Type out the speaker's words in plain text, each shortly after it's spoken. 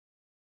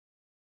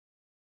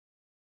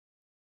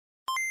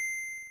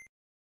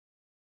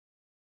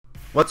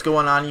What's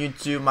going on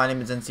YouTube? My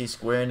name is NC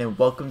Squared and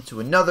welcome to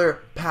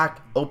another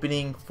pack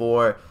opening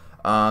for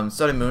Sun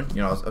and Moon.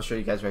 I'll show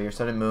you guys right here.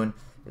 Sun and Moon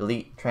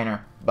Elite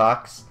Trainer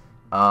box.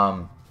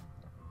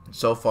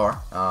 So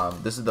far,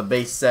 this is the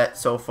base set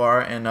so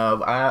far, and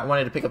I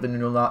wanted to pick up the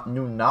new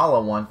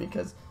Nala one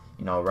because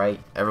right,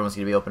 everyone's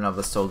gonna be opening up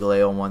the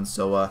Solgaleo one.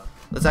 So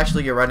let's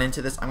actually get right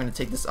into this. I'm gonna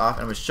take this off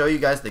and I'm gonna show you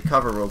guys the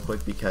cover real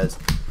quick because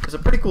there's a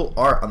pretty cool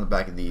art on the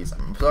back of these.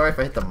 I'm sorry if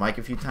I hit the mic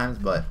a few times,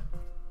 but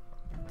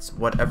it's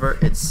whatever.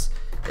 It's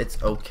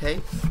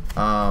okay.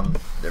 There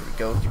we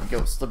go. Here we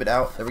go. Slip it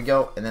out. There we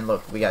go. And then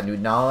look, we got new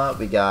Nala.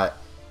 We got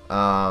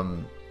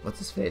what's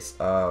his face?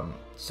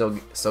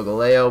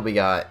 Solgaleo. We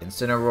got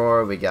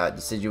Incineroar. We got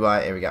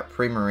Decidueye, and we got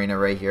Primarina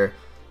right here,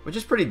 which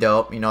is pretty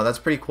dope. That's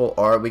pretty cool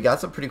art. We got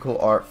some pretty cool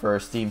art for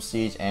Steam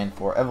Siege and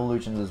for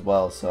Evolutions as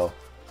well. So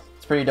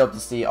it's pretty dope to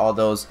see all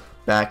those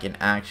back in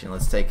action.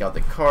 Let's take out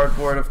the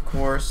cardboard, of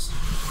course,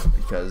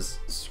 because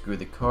screw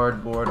the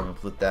cardboard. I'm gonna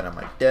put that on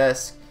my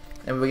desk.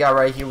 And we got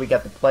right here, we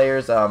got the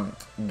player's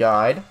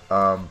guide.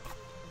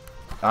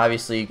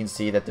 Obviously you can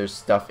see that there's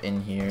stuff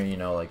in here,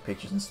 like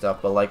pictures and stuff,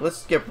 but like let's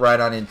skip right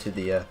on into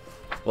the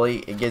well,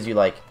 it gives you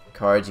like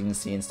cards you can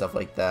see and stuff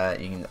like that.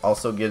 You can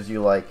also gives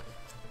you like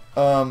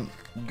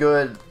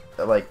good,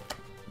 like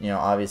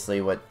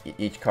obviously what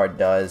each card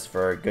does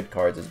for good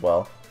cards as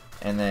well.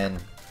 And then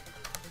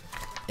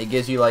it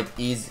gives you like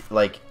easy,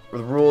 like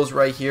the rules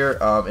right here.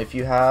 If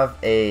you have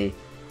a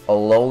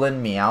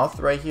Alolan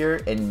Meowth right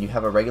here and you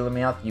have a regular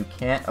Meowth, you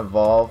can't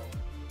evolve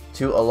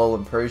to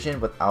Alolan Persian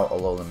without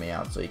Alolan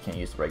Meowth, so you can't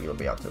use the regular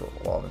Meowth to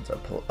evolve into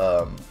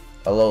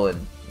Alolan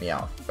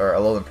Meowth, or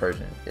Alolan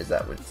Persian is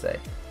that would say.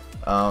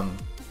 And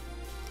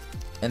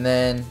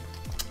then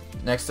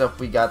next up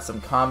we got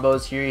some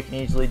combos here you can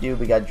easily do.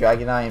 We got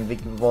Dragonite and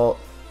Vikavolt,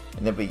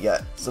 and then we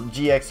got some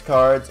GX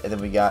cards, and then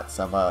we got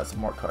some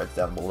more cards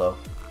down below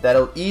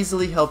that'll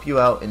easily help you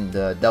out in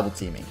the double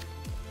teaming.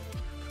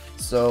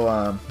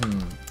 So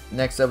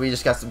next up we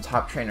just got some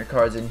top trainer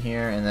cards in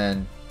here, and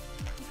then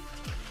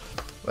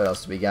what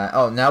else do we got?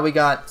 Oh, now we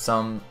got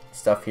some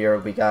stuff here.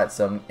 We got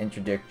some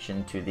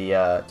introduction to the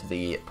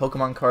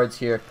Pokemon cards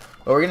here,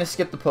 but we're gonna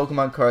skip the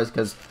Pokemon cards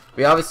because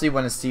we obviously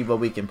want to see what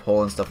we can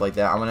pull and stuff like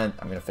that. I'm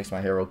gonna fix my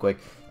hair real quick.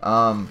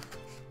 I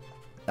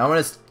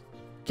want to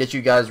get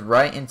you guys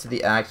right into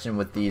the action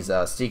with these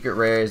secret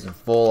rares and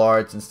full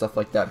arts and stuff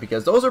like that,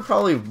 because those are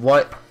probably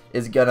what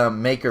is gonna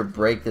make or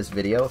break this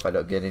video if I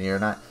don't get in here or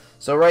not.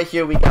 So right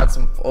here we got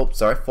some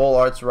full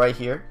arts right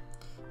here.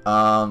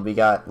 We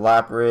got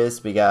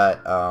Lapras, we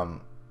got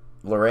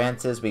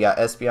Lurantis, we got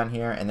Espeon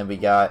here, and then we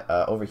got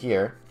over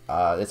here,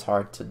 it's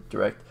hard to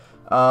direct,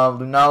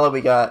 Lunala, we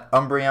got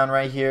Umbreon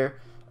right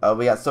here,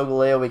 we got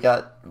Solgaleo, we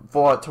got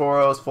full art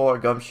Tauros, full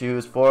art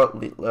Gumshoes, full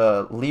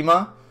art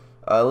Lima,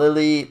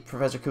 Lily,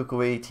 Professor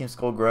Kukui, Team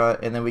Skullgrunt,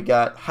 and then we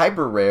got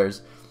hyper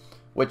rares,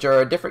 which are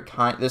a different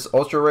kind. There's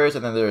ultra rares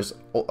and then there's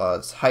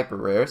hyper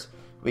rares.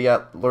 We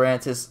got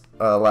Lurantis,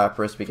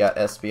 Lapras, we got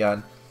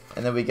Espeon,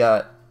 and then we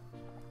got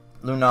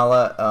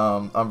Lunala,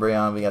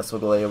 Umbreon, we got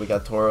Solgaleo, we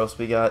got Tauros,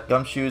 we got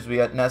Gumshoes, we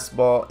got Nest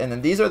Ball, and then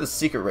these are the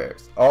secret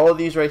rares. All of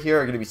these right here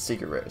are going to be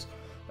secret rares.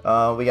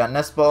 We got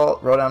Nest Ball,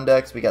 Rotom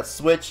Dex, we got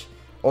Switch,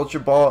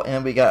 Ultra Ball,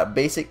 and we got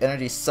Basic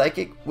Energy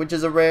Psychic, which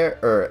is a rare,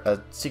 or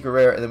a secret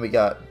rare, and then we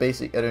got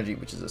Basic Energy,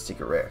 which is a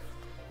secret rare.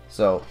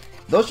 So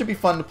those should be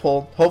fun to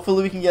pull.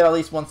 Hopefully we can get at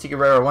least one secret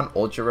rare, or one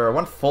ultra rare, or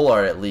one full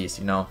art at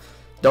least,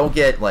 Don't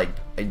get like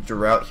a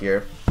drought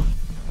here.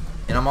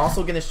 And I'm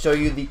also going to show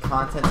you the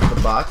contents of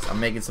the box. I'm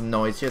making some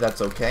noise here,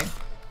 that's okay.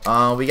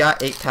 We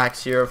got 8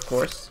 packs here, of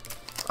course.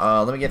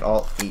 Let me get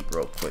all 8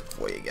 real quick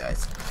for you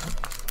guys.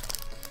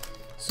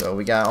 So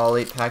we got all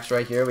 8 packs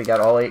right here. We got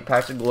all 8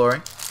 packs of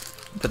Glory.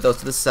 Put those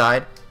to the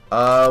side.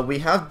 We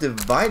have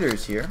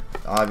dividers here,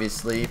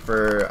 obviously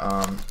for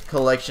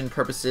collection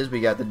purposes. We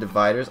got the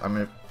dividers. I'm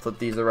going to flip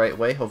these the right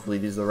way. Hopefully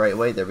these are the right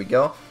way. There we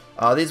go.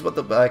 These is what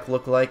the back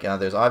look like.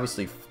 There's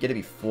obviously going to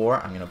be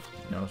 4. I'm going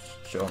to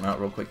show them out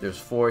real quick. There's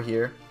 4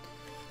 here.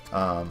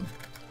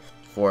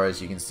 4,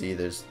 as you can see,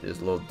 there's a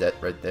little dent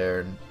right there,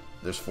 and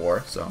there's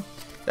 4. So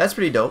that's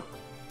pretty dope.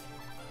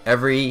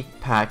 Every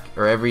pack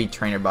or every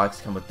trainer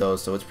box come with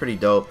those, so it's pretty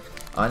dope.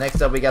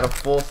 Next up we got a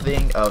full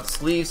thing of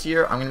sleeves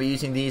here. I'm going to be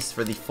using these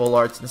for the full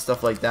arts and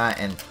stuff like that,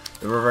 and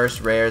the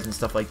reverse rares and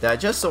stuff like that,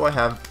 just so I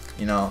have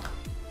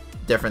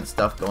different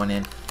stuff going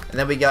in. And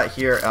then we got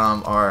here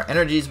our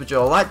energies, which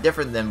are a lot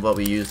different than what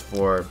we use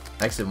for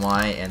X and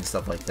Y and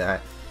stuff like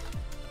that.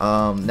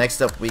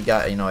 Next up we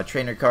got a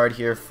trainer card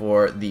here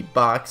for the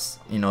box,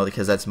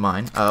 because that's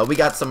mine. We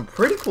got some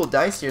pretty cool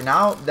dice here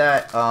now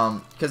that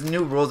because the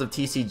new rules of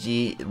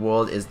TCG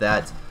world is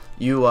that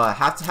you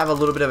have to have a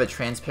little bit of a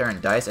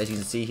transparent dice. As you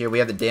can see here, we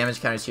have the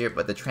damage counters here,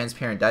 but the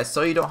transparent dice,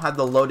 so you don't have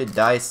the loaded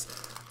dice.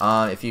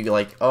 If you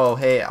like, oh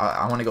hey,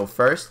 I want to go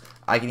first,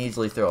 I can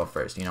easily throw it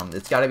first.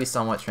 It's got to be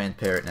somewhat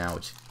transparent now,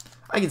 which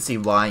I can see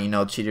why.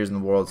 Cheaters in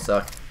the world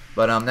suck.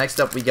 But next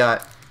up we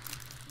got,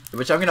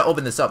 which I'm gonna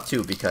open this up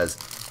too because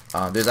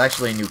there's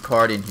actually a new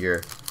card in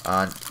here.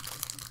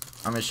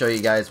 I'm gonna show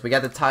you guys. We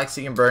got the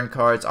Toxic and Burn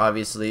cards,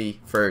 obviously,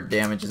 for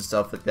damage and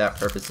stuff like that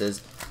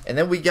purposes. And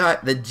then we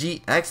got the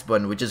GX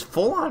button, which is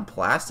full-on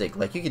plastic.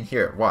 Like, you can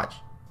hear it. Watch.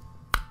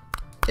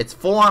 It's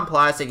full-on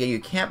plastic, and you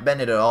can't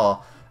bend it at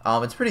all.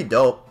 It's pretty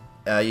dope.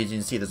 You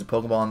can see there's a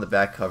Pokeball on the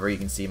back cover. You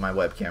can see my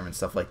webcam and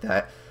stuff like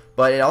that.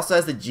 But it also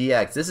has the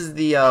GX. This is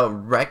the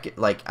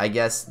I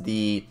guess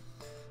the,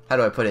 how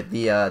do I put it?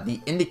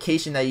 The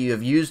indication that you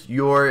have used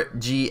your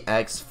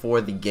GX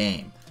for the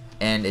game.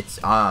 And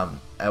it's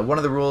one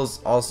of the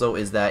rules also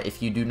is that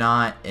if you do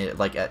not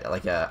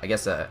I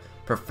guess a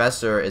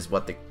professor is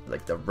what the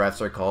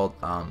refs are called.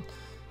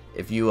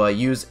 If you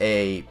use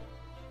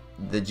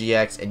the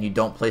GX and you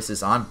don't place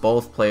this on,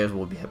 both players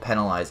will be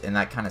penalized, and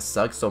that kind of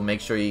sucks. So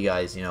make sure you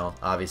guys, you know,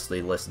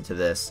 obviously listen to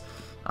this.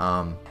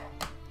 But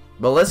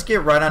let's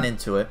get right on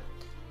into it.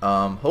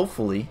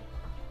 Hopefully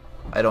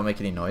I don't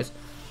make any noise.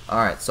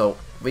 Alright, so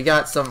we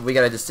got a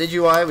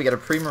Decidueye, we got a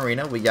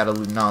Primarina, we got a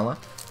Lunala,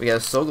 we got a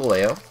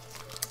Solgaleo.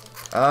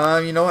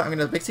 You know what? I'm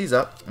gonna mix these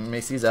up. I'm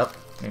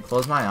gonna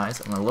close my eyes.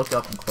 I'm gonna look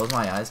up and close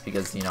my eyes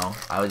because, you know,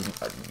 I was,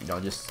 you know,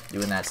 just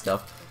doing that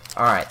stuff.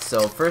 Alright,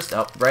 so first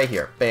up, right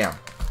here, bam.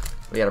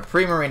 We got a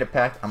Primarina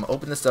pack. I'm gonna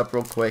open this up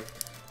real quick.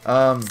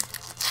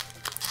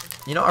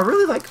 You know, I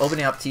really like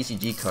opening up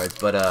TCG cards,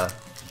 but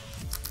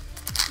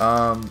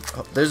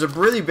there's a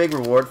really big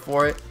reward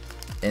for it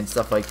and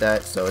stuff like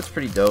that, so it's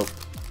pretty dope.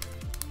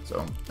 So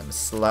I'm gonna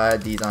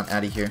slide these on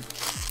out of here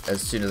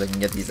as soon as I can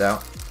get these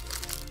out.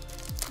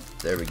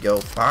 There we go.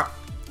 Pop.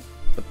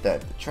 Put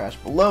that in the trash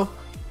below.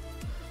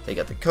 Take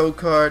out the code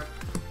card.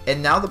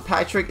 And now the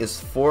pack trick is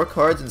 4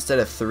 cards instead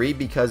of 3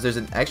 because there's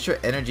an extra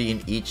energy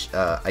in each,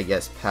 I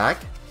guess, pack.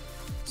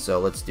 So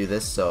let's do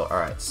this. So,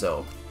 alright,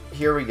 so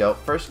here we go.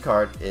 First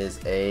card is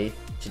a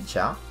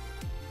Chinchou.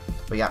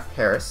 We got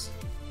Paris.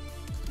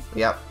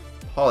 We got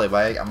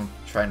Poliwag. I'm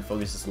trying to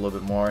focus this a little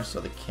bit more so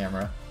the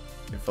camera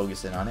can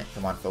focus in on it.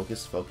 Come on,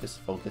 focus, focus,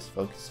 focus,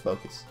 focus,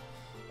 focus.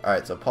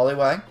 Alright, so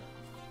Poliwag.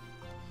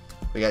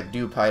 We got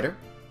Dewpider.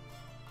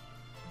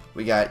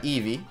 We got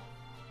Eevee.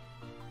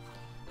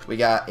 We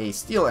got a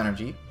Steel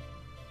Energy.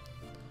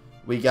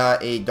 We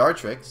got a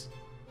Dartrix.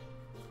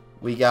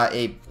 We got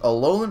a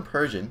Alolan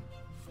Persian.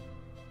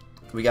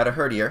 We got a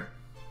Herdier.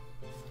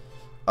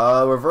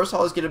 Reverse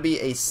Holo is going to be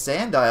a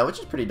Sandile, which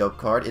is a pretty dope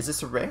card. Is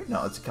this a rare?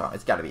 No, it's a common.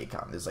 It's got to be a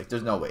common.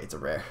 There's no way it's a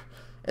rare.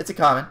 It's a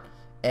common.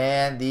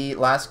 And the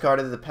last card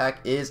of the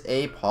pack is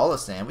a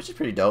Palossand, which is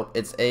pretty dope.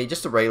 It's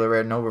just a regular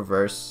rare, no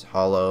reverse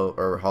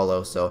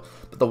holo. So,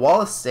 but the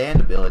Wall of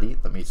Sand ability.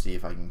 Let me see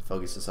if I can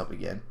focus this up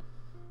again.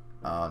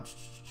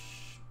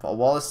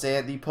 Wall of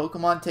Sand. The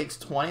Pokemon takes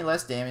 20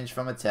 less damage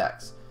from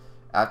attacks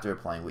after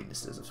applying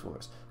weaknesses, of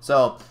course.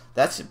 So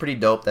that's pretty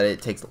dope that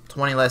it takes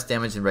 20 less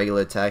damage than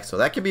regular attacks. So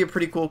that could be a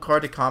pretty cool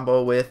card to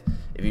combo with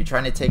if you're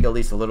trying to take at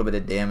least a little bit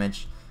of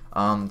damage.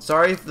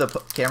 Sorry if the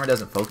camera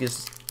doesn't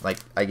focus. Like,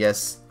 I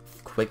guess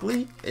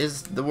quickly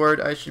is the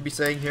word I should be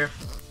saying here.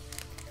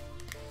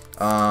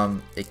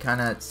 It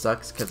kind of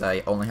sucks because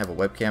I only have a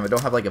webcam. I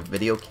don't have like a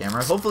video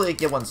camera. Hopefully I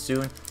get one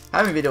soon.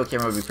 Having a video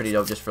camera would be pretty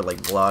dope just for like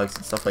vlogs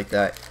and stuff like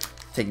that,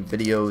 taking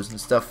videos and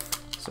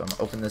stuff. So I'm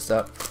gonna open this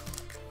up.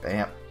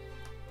 Bam.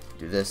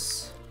 Do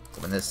this.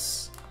 Open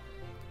this.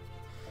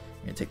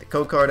 I'm gonna take the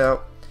code card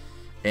out,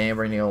 and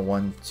we're gonna go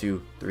 1,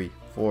 2, 3,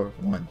 4,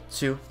 1,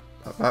 2.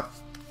 Pop, pop.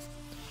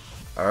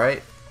 All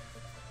right.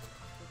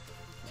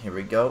 Here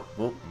we go.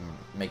 Whoop.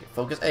 Make it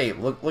focus. Hey,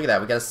 look at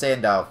that. We got a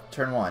Sandile.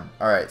 Turn 1.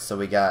 Alright, so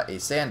we got a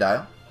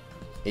Sandile.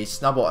 A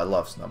Snubbull. I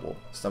love Snubbull.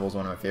 Snubble's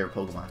one of my favorite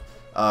Pokemon.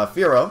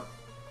 Fearow.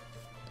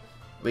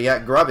 We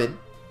got Grubbin.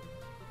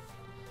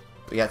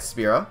 We got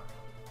Spearow.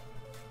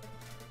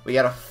 We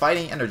got a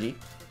Fighting Energy.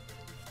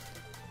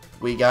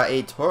 We got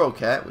a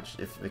Torracat, which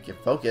if it can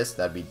focus,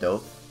 that'd be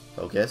dope.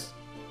 Focus.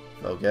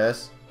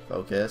 Focus.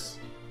 Focus.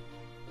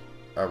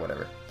 Or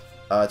whatever.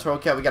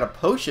 Torracat, we got a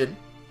Potion.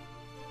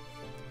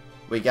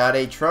 We got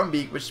a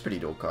Trumbeak, which is a pretty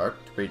dope card.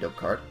 We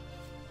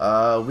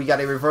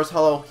got a Reverse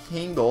Holo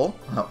Wingull.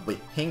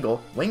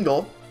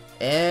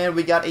 And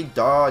we got a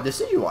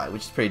Decidueye,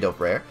 which is pretty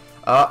dope rare.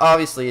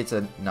 Obviously, it's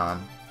a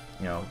non,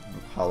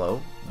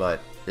 holo,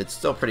 but it's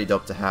still pretty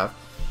dope to have.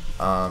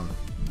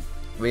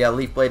 We got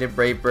Leaf Bladed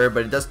Brave Bird,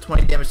 but it does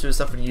 20 damage to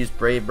itself when you use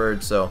Brave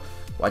Bird, so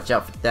watch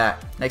out for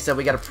that. Next up,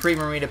 we got a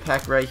Primarina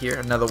pack right here,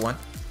 another one.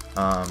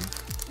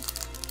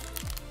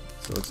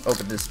 So let's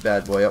open this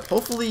bad boy up.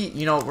 Hopefully,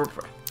 we're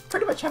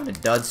pretty much having a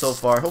dud so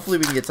far. Hopefully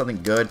we can get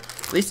something good.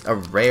 At least a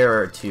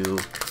rare or two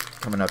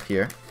coming up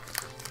here.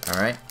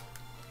 Alright.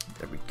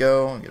 There we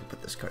go. I'm going to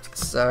put this card to the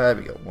side.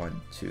 We got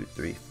 1, 2,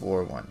 3,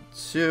 4, 1,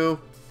 2.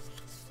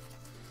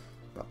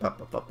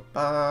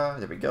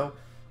 There we go.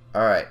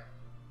 Alright.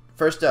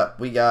 First up,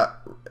 we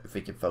got, if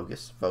we can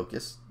focus.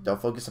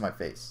 Don't focus on my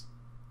face.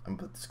 I'm going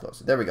to put this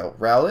closer. There we go.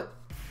 Rowlet.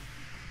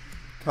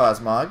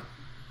 Cosmog.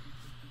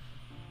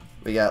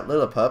 We got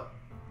Lillipup.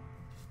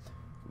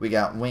 We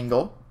got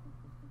Wingull.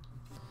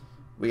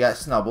 We got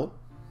Snubbull.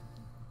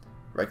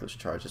 Reckless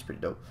Charge, that's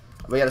pretty dope.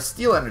 We got a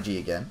Steel Energy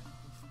again.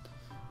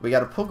 We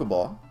got a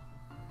Pokeball.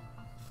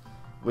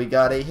 We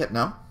got a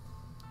Hypno.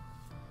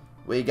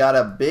 We got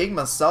a big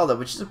Masalda,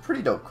 which is a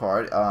pretty dope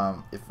card.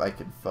 If I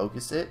can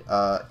focus it.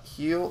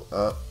 Heal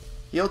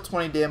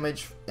 20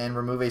 damage and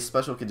remove a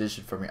special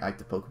condition from your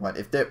active Pokemon.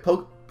 If their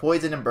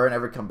Poison and Burn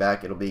ever come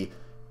back, it'll be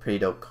pretty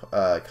dope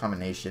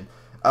combination.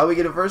 We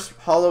get a Reverse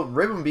Hollow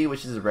Ribbon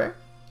which is rare.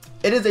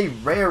 It is a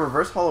rare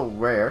Reverse Hollow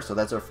rare, so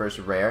that's our first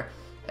rare.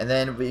 And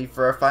then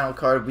for our final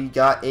card, we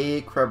got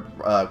a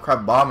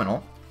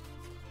Crabominal.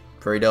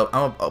 Pretty dope.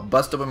 I'm gonna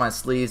bust open my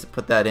sleeves and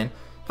put that in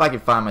if I can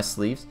find my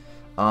sleeves.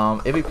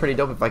 It'd be pretty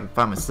dope if I could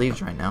find my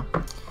sleeves right now.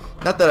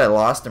 Not that I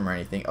lost them or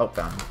anything. Oh,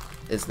 found them.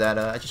 Is that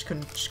I just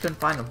couldn't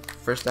find them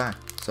first time.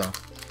 So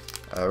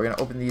we're gonna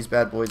open these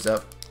bad boys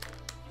up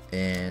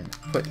and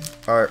put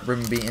our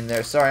Ribbon Bee in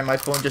there. Sorry, my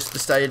phone just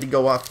decided to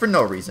go off for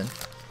no reason.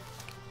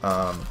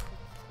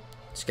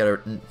 Just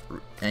got an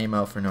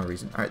email for no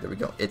reason. Alright, there we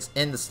go. It's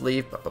in the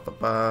sleeve.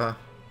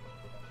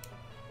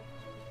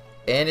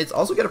 And it's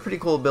also got a pretty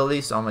cool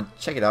ability, so I'm going to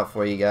check it out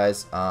for you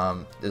guys.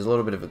 There's a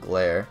little bit of a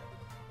glare,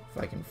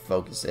 if I can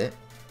focus it.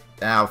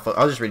 Now,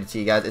 I'll just read it to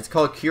you guys. It's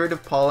called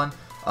Curative Pollen.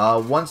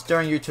 Once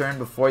during your turn,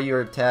 before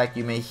your attack,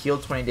 you may heal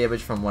 20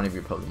 damage from one of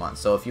your Pokemon.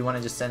 So if you want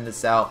to just send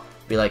this out,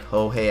 be like,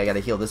 oh, hey, I got to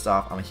heal this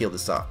off. I'm going to heal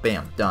this off.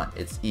 Bam, done.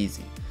 It's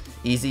easy.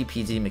 Easy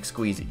peasy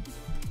McSqueezy.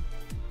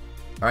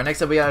 Alright,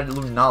 next up we got a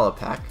Lunala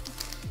pack.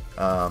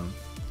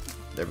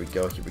 There we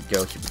go, here we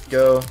go, here we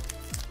go.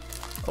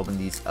 Open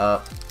these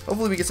up.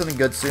 Hopefully we get something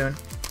good soon.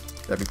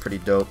 That'd be pretty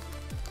dope.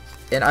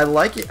 And I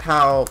like it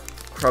how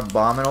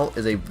Crabominal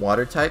is a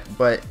water type,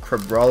 but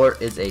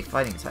Crabrawler is a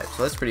fighting type.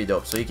 So that's pretty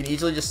dope. So you can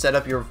easily just set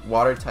up your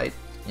water type,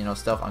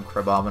 stuff on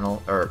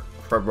Crabominal or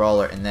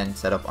Crabrawler, and then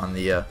set up on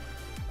the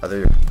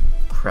other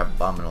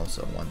Crabominal.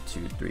 So 1,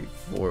 2, 3,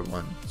 4,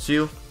 1,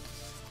 2.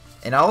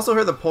 And I also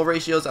heard the pull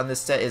ratios on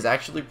this set is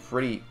actually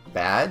pretty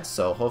bad,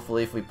 so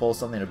hopefully if we pull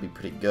something it'll be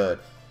pretty good.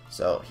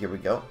 So here we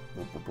go.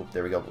 Boop, boop, boop.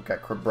 There we go. We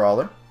got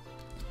Crabrawler.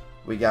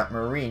 We got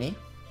Marini.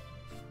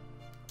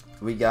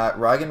 We got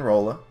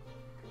Roggenrola.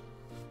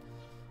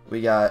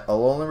 We got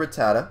Alolan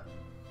Rattata.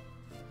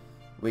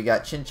 We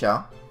got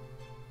Chinchou.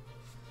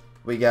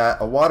 We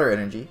got a Water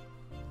Energy.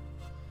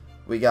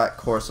 We got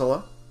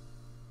Corsola.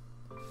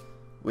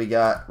 We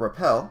got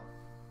Repel.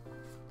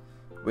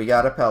 We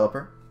got a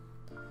Pelipper.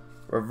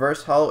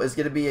 Reverse Hollow is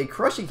going to be a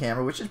Crushing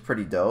Hammer, which is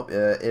pretty dope.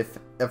 If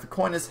a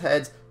coin is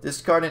heads,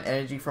 discard an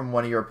energy from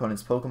one of your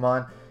opponent's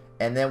Pokemon.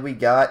 And then we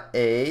got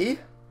a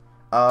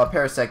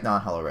Parasect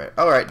non-hollow rare.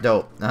 Alright,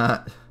 dope.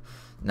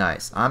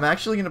 Nice. I'm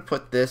actually going to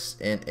put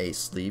this in a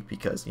sleeve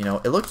because,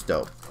 it looks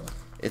dope.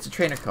 It's a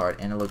trainer card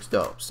and it looks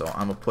dope. So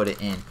I'm going to put it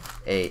in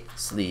a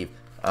sleeve.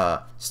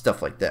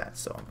 Stuff like that.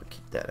 So I'm going to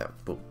keep that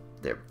out. Boom.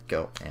 There we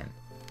go. And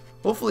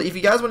hopefully, if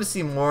you guys want to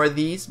see more of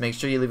these, make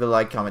sure you leave a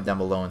like, comment down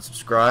below, and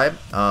subscribe.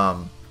 I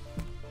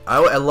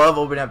love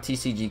opening up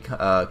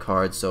TCG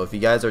cards, so if you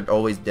guys are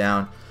always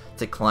down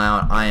to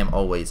clown, I am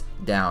always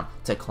down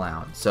to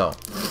clown. So,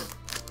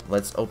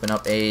 let's open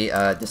up a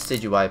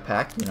Decidueye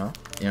pack,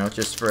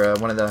 just for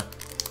one of the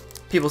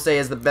people say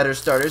is the better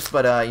starters,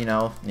 but,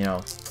 let's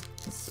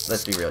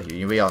be real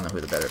here. We all know who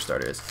the better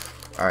starter is.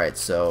 Alright,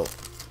 so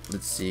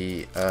let's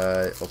see.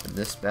 Open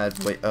this bad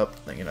boy up.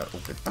 I'm gonna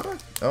open.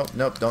 Oh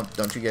no!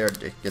 Don't you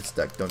get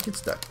stuck. Don't get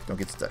stuck. Don't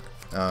get stuck.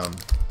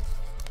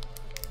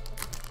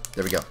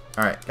 There we go.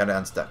 All right, got it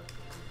unstuck.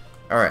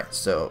 All right,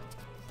 so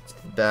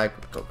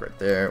back. Go right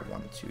there.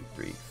 1, 2,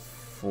 3,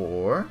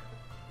 4.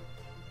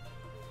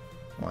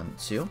 1,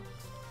 2.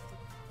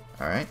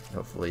 All right.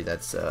 Hopefully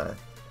that's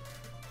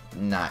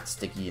not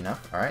sticky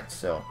enough. All right.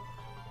 So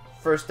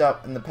first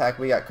up in the pack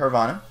we got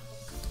Carvanha.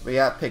 We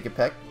got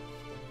Pick-a-Peck.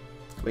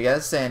 We got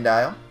a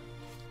Sandile.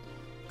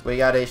 We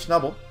got a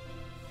Schnubble.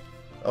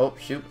 Oh,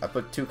 shoot. I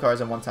put 2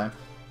 cards in one time.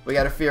 We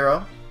got a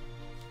Fearow.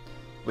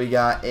 We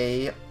got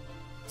a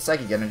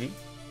Psychic Energy.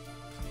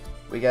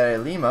 We got a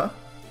Lima.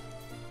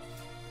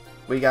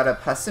 We got a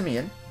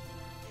Passimian.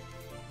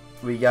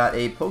 We got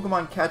a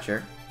Pokemon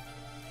Catcher.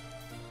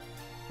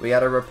 We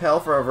got a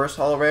Repel for a Reverse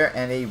Hollow Rare.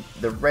 And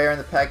the rare in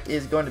the pack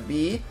is going to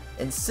be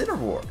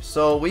Incineroar.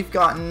 So we've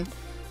gotten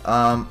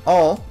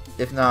all,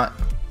 if not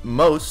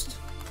most,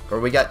 or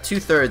we got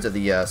 2/3 of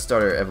the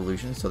starter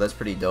evolution, so that's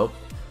pretty dope.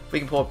 If we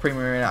can pull a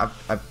Primarina,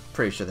 I'm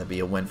pretty sure that'd be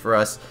a win for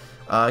us,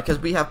 because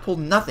we have pulled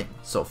nothing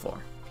so far.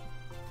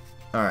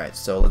 Alright,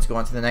 so let's go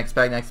on to the next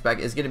pack. Next pack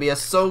is going to be a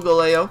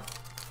Solgaleo.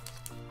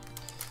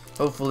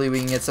 Hopefully we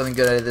can get something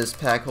good out of this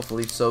pack.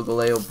 Hopefully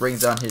Solgaleo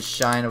brings on his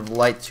shine of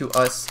light to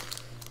us.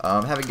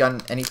 Haven't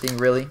gotten anything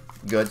really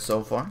good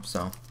so far,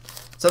 so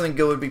something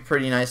good would be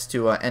pretty nice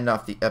to end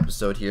off the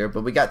episode here,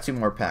 but we got 2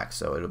 more packs,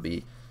 so it'll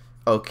be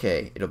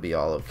okay. It'll be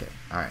all okay.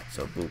 Alright,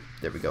 so boop.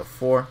 There we go.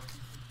 4.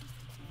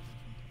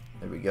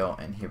 There we go.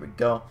 And here we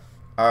go.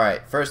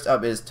 Alright, first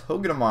up is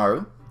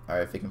Togedemaru.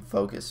 Alright, if we can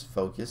focus.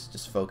 Focus.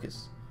 Just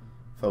focus.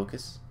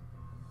 Focus.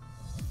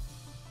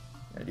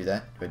 Did I do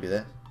that? Do I do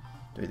that?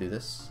 Do I do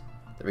this?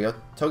 There we go.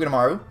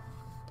 Togedemaru.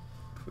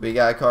 We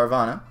got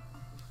Carvanha.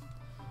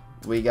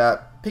 We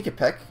got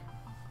Pick-a-Peck.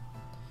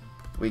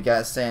 We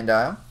got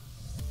Sandile.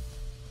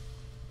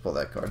 Pull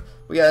that card.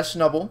 We got a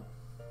Schnubble.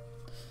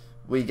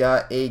 We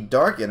got a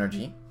Dark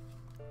Energy.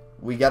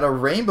 We got a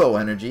rainbow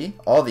energy.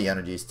 All the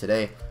energies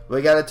today.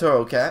 We got a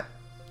Toro Cat.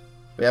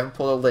 We haven't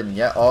pulled a Litten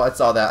yet. Oh, I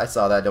saw that. I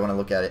saw that. I don't want to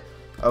look at it.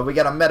 We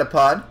got a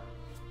Metapod.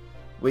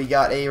 We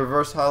got a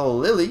Reverse Hollow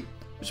Lily,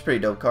 which is a pretty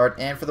dope card.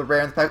 And for the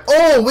rare in the pack,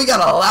 oh, we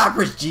got a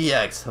Lapras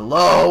GX.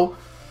 Hello.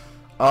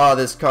 Oh,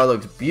 this card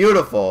looks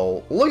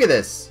beautiful. Look at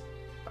this.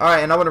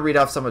 Alright, and I want to read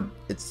off some of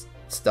its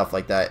stuff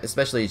like that,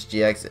 especially its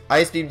GX.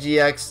 Ice Beam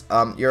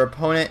GX, your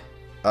opponent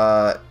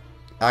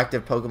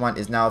active Pokemon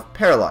is now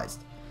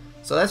paralyzed.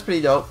 So that's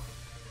pretty dope.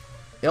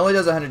 It only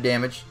does 100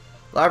 damage.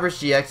 Lapras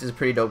GX is a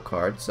pretty dope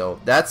card, so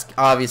that's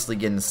obviously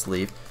getting the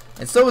sleeve.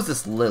 And so is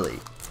this Lily.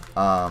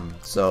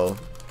 So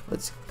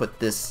let's put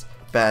this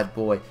bad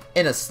boy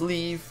in a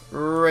sleeve.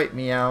 Right,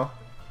 meow.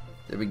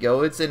 There we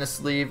go. It's in a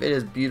sleeve. It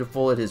is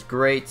beautiful. It is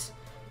great.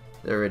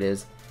 There it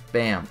is.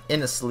 Bam.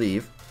 In a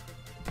sleeve.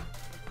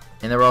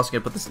 And then we're also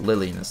going to put this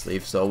Lily in the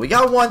sleeve. So we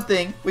got one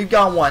thing. We've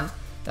got one.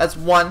 That's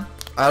one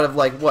out of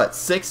like, what,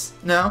 6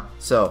 now?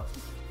 So,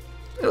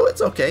 you know,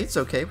 it's okay. It's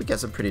okay. We got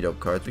some pretty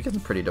dope cards.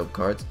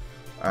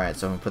 Alright,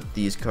 so I'm going to put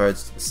these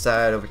cards to the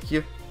side over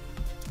here.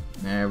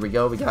 There we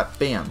go. We got,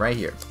 bam, right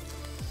here.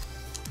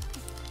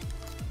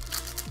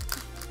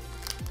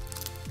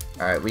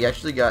 Alright, we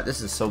actually got,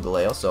 this is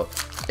Solgaleo. So,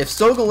 if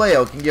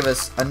Solgaleo can give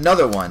us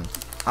another one,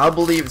 I'll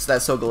believe it's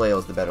that Solgaleo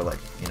is the better, like,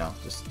 you know,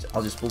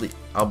 I'll just believe.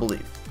 I'll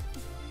believe.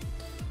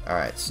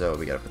 Alright, so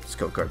we gotta put this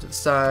code card to the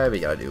side. We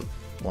gotta do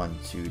 1,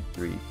 2,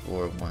 3,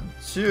 4, 1,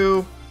 2.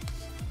 Here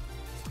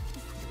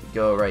we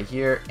go right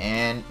here,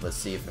 and let's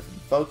see if it can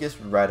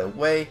focus right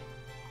away.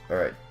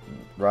 Alright,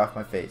 rock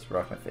my face.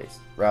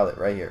 Rowlet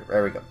right here.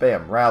 There we go.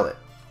 Bam, Rowlet.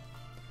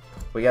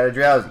 We got a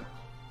Drowsy.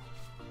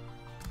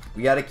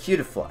 We got a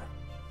Cutiefly.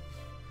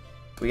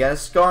 We got a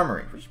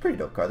Skarmory, which is a pretty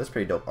dope card. That's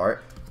pretty dope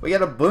art. We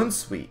got a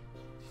Boonsweet.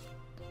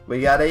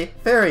 We got a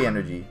Fairy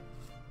Energy.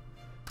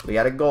 We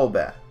got a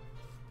Golbat.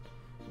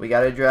 We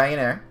got a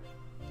Dragonair.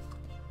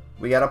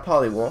 We got a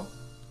Poliwhirl.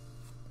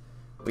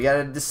 We got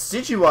a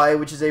Decidueye,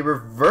 which is a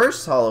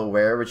reverse holo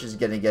rare, which is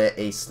going to get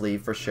a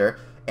sleeve for sure.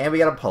 And we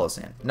got a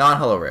Palossand.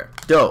 Non-holo rare.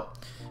 Dope.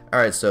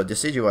 Alright, so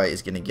Decidueye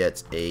is going to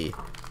get a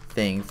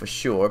thing for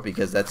sure,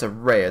 because that's a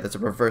rare. That's a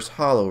reverse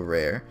holo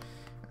rare.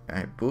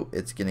 Alright, boop.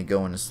 It's going to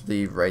go in the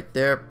sleeve right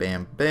there.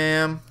 Bam,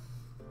 bam.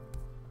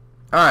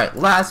 Alright,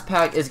 last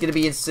pack is going to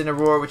be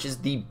Incineroar, which is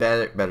the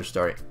better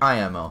starting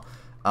IMO.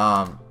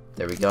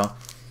 There we go.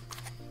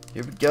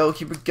 Here we go.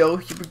 There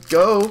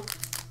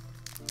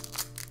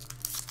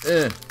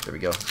we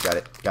go.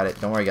 Got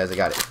it. Don't worry, guys. I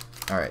got it.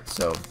 Alright,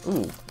 so,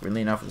 ooh, we're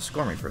leaning off of the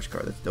Skarmory first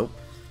card. That's dope.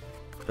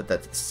 Put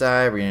that to the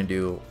side. We're going to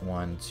do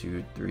 1,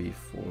 2, 3,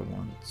 4,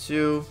 1,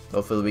 2.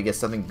 Hopefully we get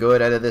something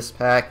good out of this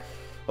pack.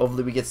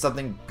 Alright,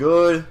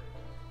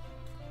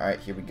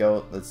 here we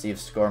go. Let's see if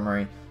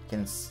Skarmory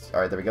can...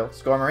 Alright, there we go.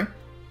 Skarmory.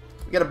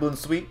 We got a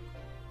Boonsweet.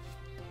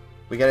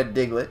 We got a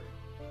Diglett.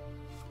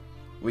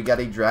 We got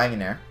a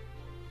Dragonair.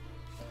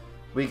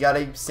 We got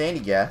a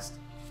Sandygast.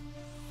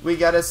 We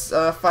got a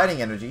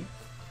Fighting Energy.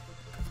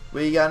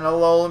 We got an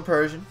Alolan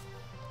Persian.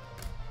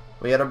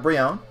 We got a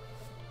Brionne.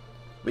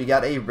 We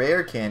got a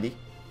Rare Candy.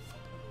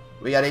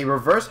 We got a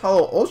Reverse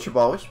Holo Ultra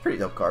Ball, which is a pretty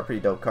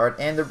dope card.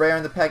 And the rare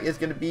in the pack is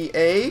going to be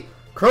a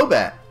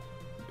Crobat.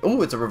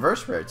 Ooh, it's a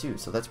reverse rare too,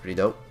 so that's pretty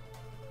dope.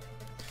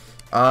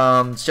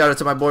 Shout out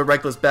to my boy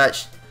Reckless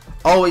Batch,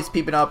 always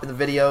peeping up in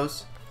the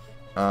videos.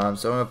 So I'm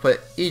going to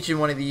put each and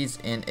one of these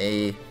in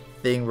a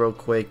thing real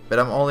quick, but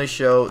I'm only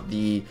show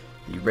the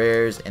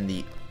rares and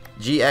the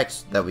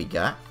GX that we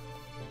got.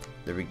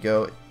 There we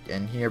go,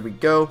 and here we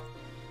go.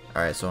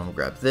 Alright, so I'm going to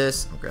grab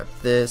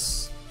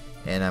this,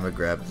 and I'm going to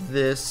grab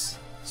this.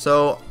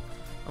 So,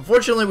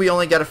 unfortunately, we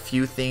only got a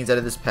few things out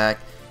of this pack.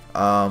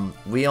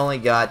 We only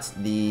got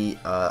the,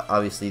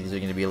 obviously these are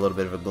going to be a little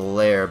bit of a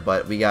glare,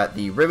 but we got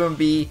the Ribbon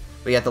Bee,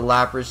 we got the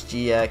Lapras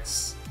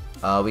GX,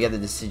 we got the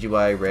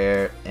Decidueye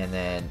rare, and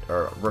then,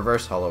 or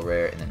reverse holo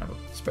rare, and then I'm going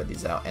to spread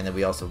these out, and then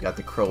we also got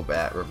the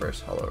Crobat reverse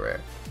holo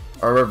rare,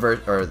 or reverse,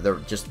 or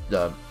just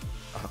the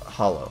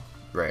holo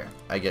rare,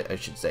 I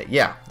should say.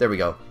 Yeah, there we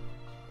go.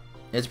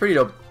 It's pretty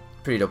dope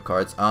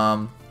cards.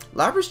 Lapras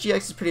GX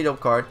is a pretty dope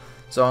card,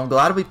 so I'm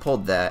glad we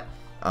pulled that.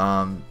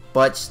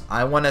 But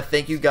I want to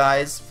thank you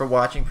guys for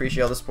watching.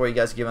 Appreciate all the support you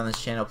guys give on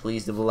this channel.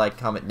 Please leave a like,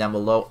 comment down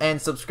below,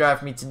 and subscribe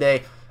for me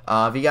today.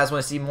 If you guys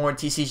want to see more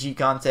TCG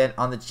content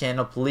on the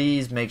channel,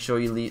 please make sure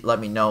you let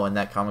me know in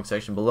that comment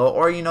section below,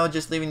 or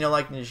just leaving your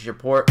like and just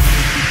support.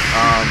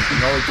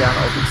 I'm only down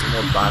to open some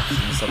more boxes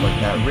and stuff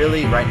like that.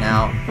 Really, right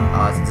now,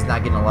 since it's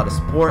not getting a lot of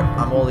support,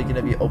 I'm only going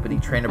to be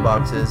opening trainer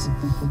boxes.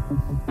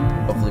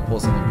 Hopefully pull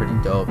something pretty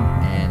dope,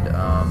 and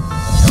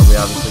we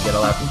obviously get a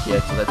Lapras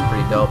kit, so that's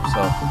pretty dope.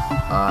 So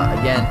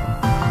again,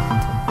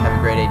 have a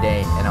great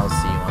day, and I will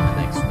see you